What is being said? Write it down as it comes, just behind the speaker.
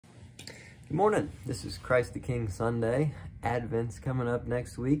Good morning. This is Christ the King Sunday. Advent's coming up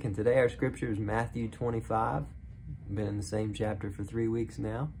next week, and today our scripture is Matthew 25. Been in the same chapter for 3 weeks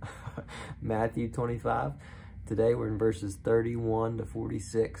now. Matthew 25. Today we're in verses 31 to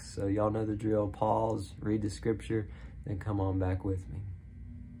 46. So y'all know the drill. Pause, read the scripture, then come on back with me.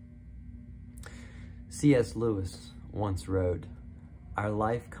 C.S. Lewis once wrote, "Our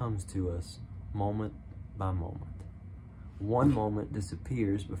life comes to us moment by moment. One moment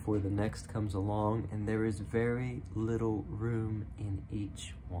disappears before the next comes along, and there is very little room in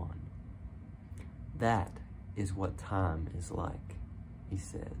each one. That is what time is like," he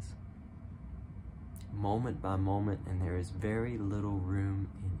says. Moment by moment, and there is very little room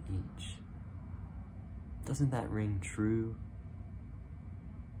in each. Doesn't that ring true?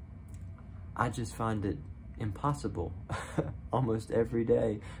 I just find it impossible almost every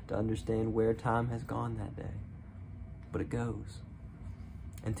day to understand where time has gone that day. But it goes.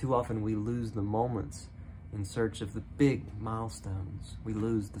 And too often we lose the moments in search of the big milestones. We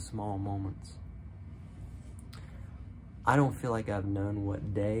lose the small moments. I don't feel like I've known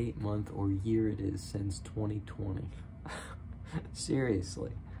what day, month, or year it is since 2020.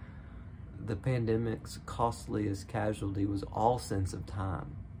 Seriously. The pandemic's costliest casualty was all sense of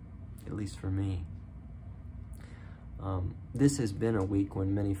time, at least for me. This has been a week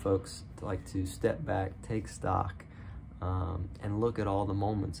when many folks like to step back, take stock, and look at all the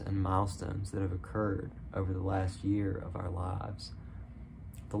moments and milestones that have occurred over the last year of our lives.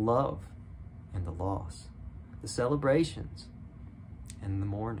 The love and the loss, the celebrations and the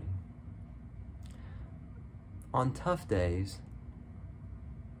mourning. On tough days,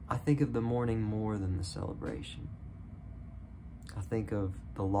 I think of the mourning more than the celebration. I think of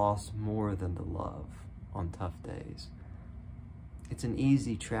the loss more than the love on tough days. It's an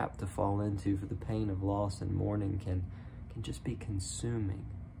easy trap to fall into, for the pain of loss and mourning can just be consuming.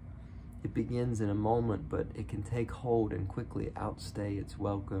 It begins in a moment, but it can take hold and quickly outstay its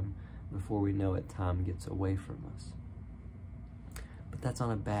welcome before we know it, time gets away from us. But that's on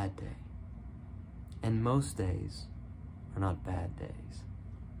a bad day. And most days are not bad days.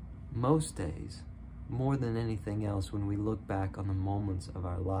 Most days, more than anything else, when we look back on the moments of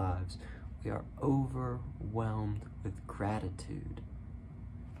our lives, we are overwhelmed with gratitude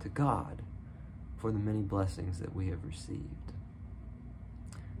to God for the many blessings that we have received.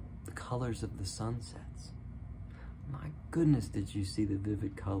 The colors of the sunsets. My goodness, did you see the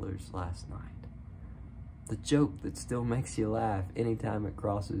vivid colors last night? The joke that still makes you laugh anytime it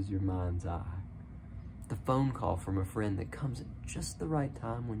crosses your mind's eye. The phone call from a friend that comes at just the right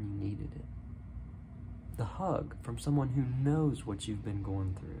time when you needed it. The hug from someone who knows what you've been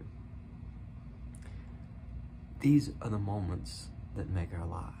going through. These are the moments that make our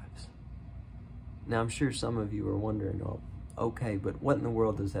lives. Now, I'm sure some of you are wondering, oh, okay, but what in the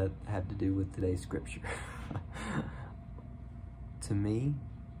world does that have to do with today's scripture? To me,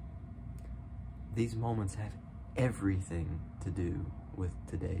 these moments have everything to do with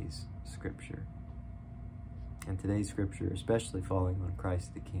today's scripture. And today's scripture, especially falling on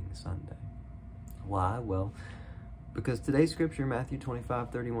Christ the King Sunday. Why? Well, because today's scripture, Matthew 25,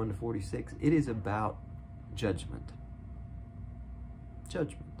 31 to 46, it is about judgment.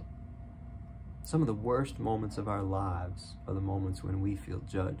 Judgment. Some of the worst moments of our lives are the moments when we feel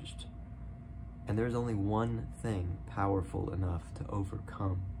judged. And there's only one thing powerful enough to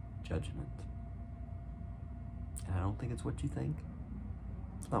overcome judgment. And I don't think it's what you think.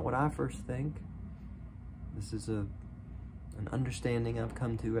 It's not what I first think. This is an understanding I've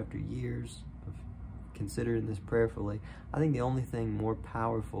come to after years of considering this prayerfully. I think the only thing more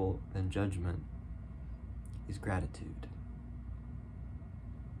powerful than judgment is gratitude.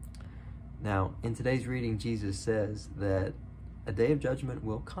 Now, in today's reading, Jesus says that a day of judgment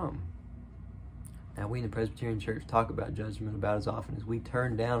will come. Now, we in the Presbyterian Church talk about judgment about as often as we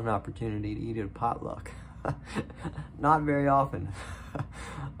turn down an opportunity to eat at a potluck. Not very often.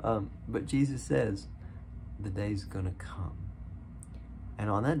 But Jesus says the day's gonna come. And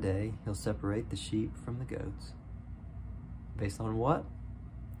on that day, he'll separate the sheep from the goats. Based on what?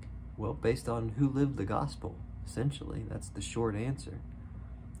 Well, based on who lived the gospel, essentially. That's the short answer.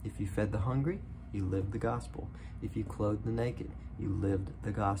 If you fed the hungry, you lived the gospel. If you clothed the naked, you lived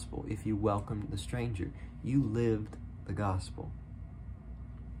the gospel. If you welcomed the stranger, you lived the gospel.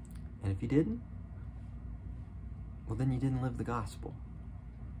 And if you didn't, well, then you didn't live the gospel.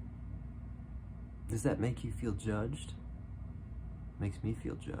 Does that make you feel judged? Makes me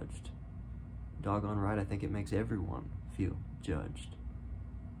feel judged. Doggone right, I think it makes everyone feel judged.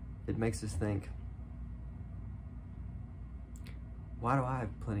 It makes us think, why do I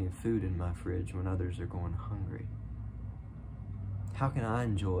have plenty of food in my fridge when others are going hungry? How can I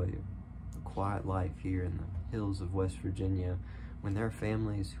enjoy a quiet life here in the hills of West Virginia, when there are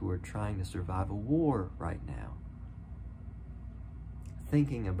families who are trying to survive a war right now.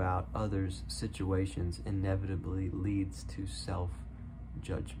 Thinking about others' situations inevitably leads to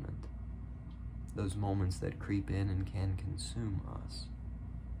self-judgment. Those moments that creep in and can consume us.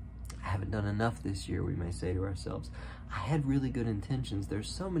 I haven't done enough this year, we may say to ourselves. I had really good intentions. There's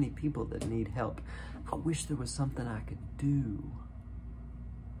so many people that need help. I wish there was something I could do.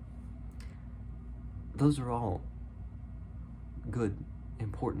 Those are all good,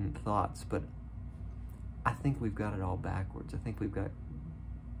 important thoughts, but I think we've got it all backwards. I think we've got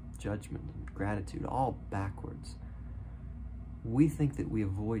judgment and gratitude all backwards. We think that we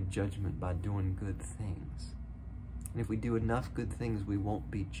avoid judgment by doing good things. And if we do enough good things, we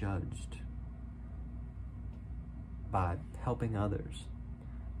won't be judged by helping others.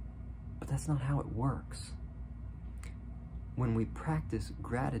 But that's not how it works. When we practice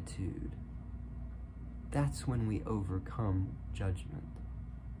gratitude, that's when we overcome judgment.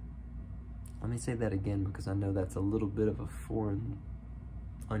 Let me say that again, because I know that's a little bit of a foreign,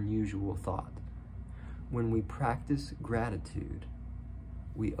 unusual thought. When we practice gratitude,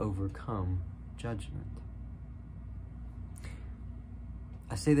 we overcome judgment.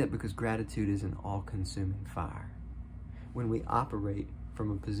 I say that because gratitude is an all-consuming fire. When we operate from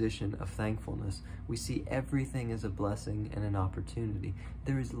a position of thankfulness, we see everything as a blessing and an opportunity.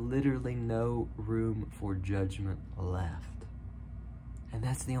 There is literally no room for judgment left. And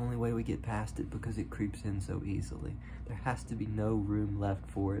that's the only way we get past it, because it creeps in so easily. There has to be no room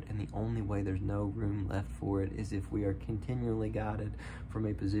left for it, and the only way there's no room left for it is if we are continually guided from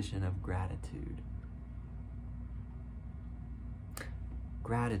a position of gratitude.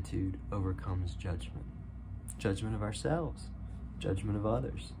 Gratitude overcomes judgment. Judgment of ourselves, judgment of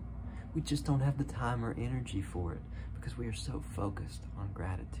others. We just don't have the time or energy for it because we are so focused on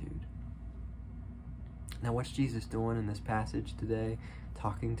gratitude. Now, what's Jesus doing in this passage today,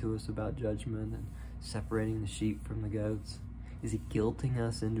 talking to us about judgment and separating the sheep from the goats? Is he guilting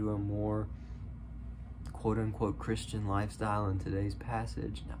us into a more quote-unquote Christian lifestyle in today's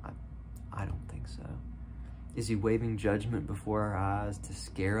passage? No, I don't think so. Is he waving judgment before our eyes to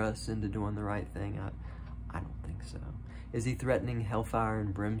scare us into doing the right thing? I don't think so. Is he threatening hellfire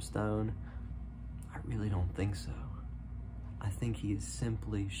and brimstone? I really don't think so. I think he is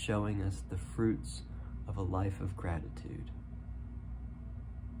simply showing us the fruits of a life of gratitude.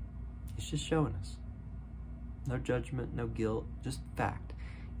 He's just showing us. No judgment, no guilt, just fact.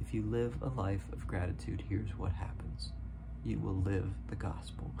 If you live a life of gratitude, here's what happens. You will live the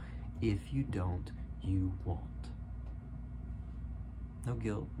gospel. If you don't, you won't. No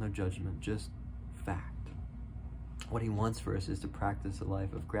guilt, no judgment, just fact. What he wants for us is to practice a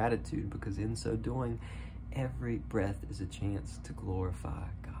life of gratitude, because in so doing, every breath is a chance to glorify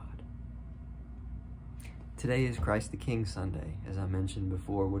God. Today is Christ the King Sunday, as I mentioned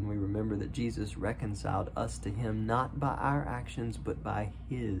before, when we remember that Jesus reconciled us to him not by our actions, but by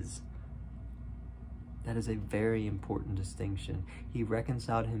his. That is a very important distinction. He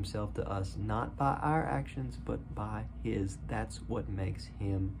reconciled himself to us not by our actions, but by his. That's what makes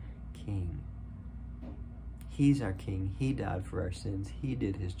him king. He's our king. He died for our sins. He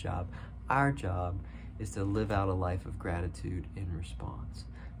did his job. Our job is to live out a life of gratitude in response.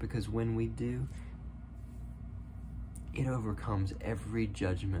 Because when we do, it overcomes every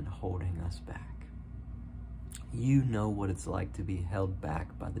judgment holding us back. You know what it's like to be held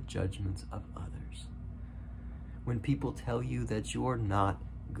back by the judgments of others. When people tell you that you're not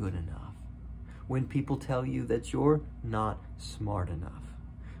good enough. When people tell you that you're not smart enough.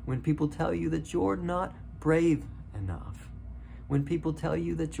 When people tell you that you're not brave enough. When people tell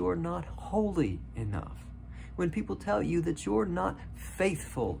you that you're not holy enough. When people tell you that you're not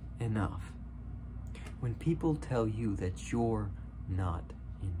faithful enough. When people tell you that you're not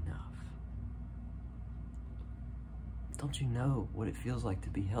enough. Don't you know what it feels like to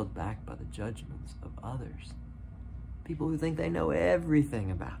be held back by the judgments of others? People who think they know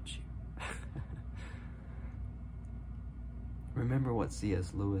everything about you. Remember what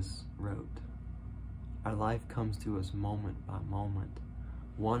C.S. Lewis wrote. Our life comes to us moment by moment.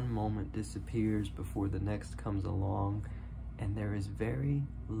 One moment disappears before the next comes along, and there is very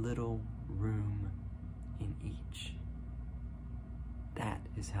little room in each. That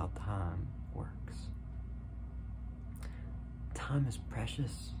is how time works. Time is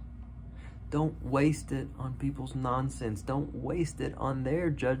precious. Don't waste it on people's nonsense. Don't waste it on their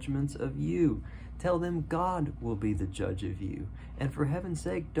judgments of you. Tell them God will be the judge of you. And for heaven's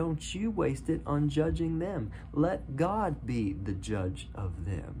sake, don't you waste it on judging them. Let God be the judge of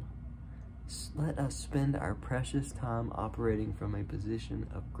them. Let us spend our precious time operating from a position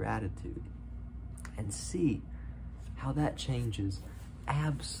of gratitude and see how that changes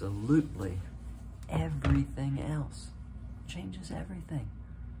absolutely everything else. Changes everything.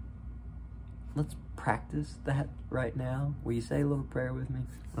 Let's practice that right now. Will you say a little prayer with me?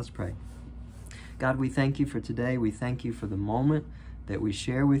 Let's pray. God, we thank you for today. We thank you for the moment that we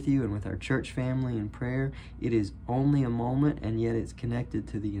share with you and with our church family in prayer. It is only a moment, and yet it's connected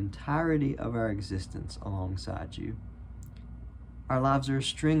to the entirety of our existence alongside you. Our lives are a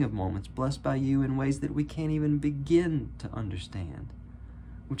string of moments blessed by you in ways that we can't even begin to understand,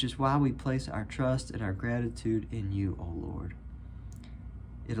 which is why we place our trust and our gratitude in you, O Lord.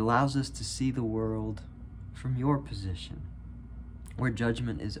 It allows us to see the world from your position, where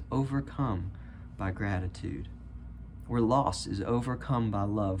judgment is overcome by gratitude, where loss is overcome by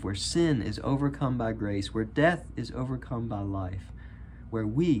love, where sin is overcome by grace, where death is overcome by life, where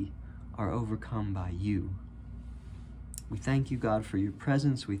we are overcome by you. We thank you, God, for your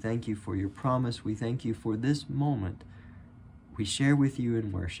presence. We thank you for your promise. We thank you for this moment we share with you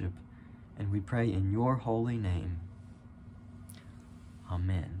in worship, and we pray in your holy name.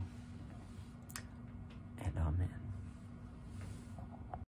 Amen.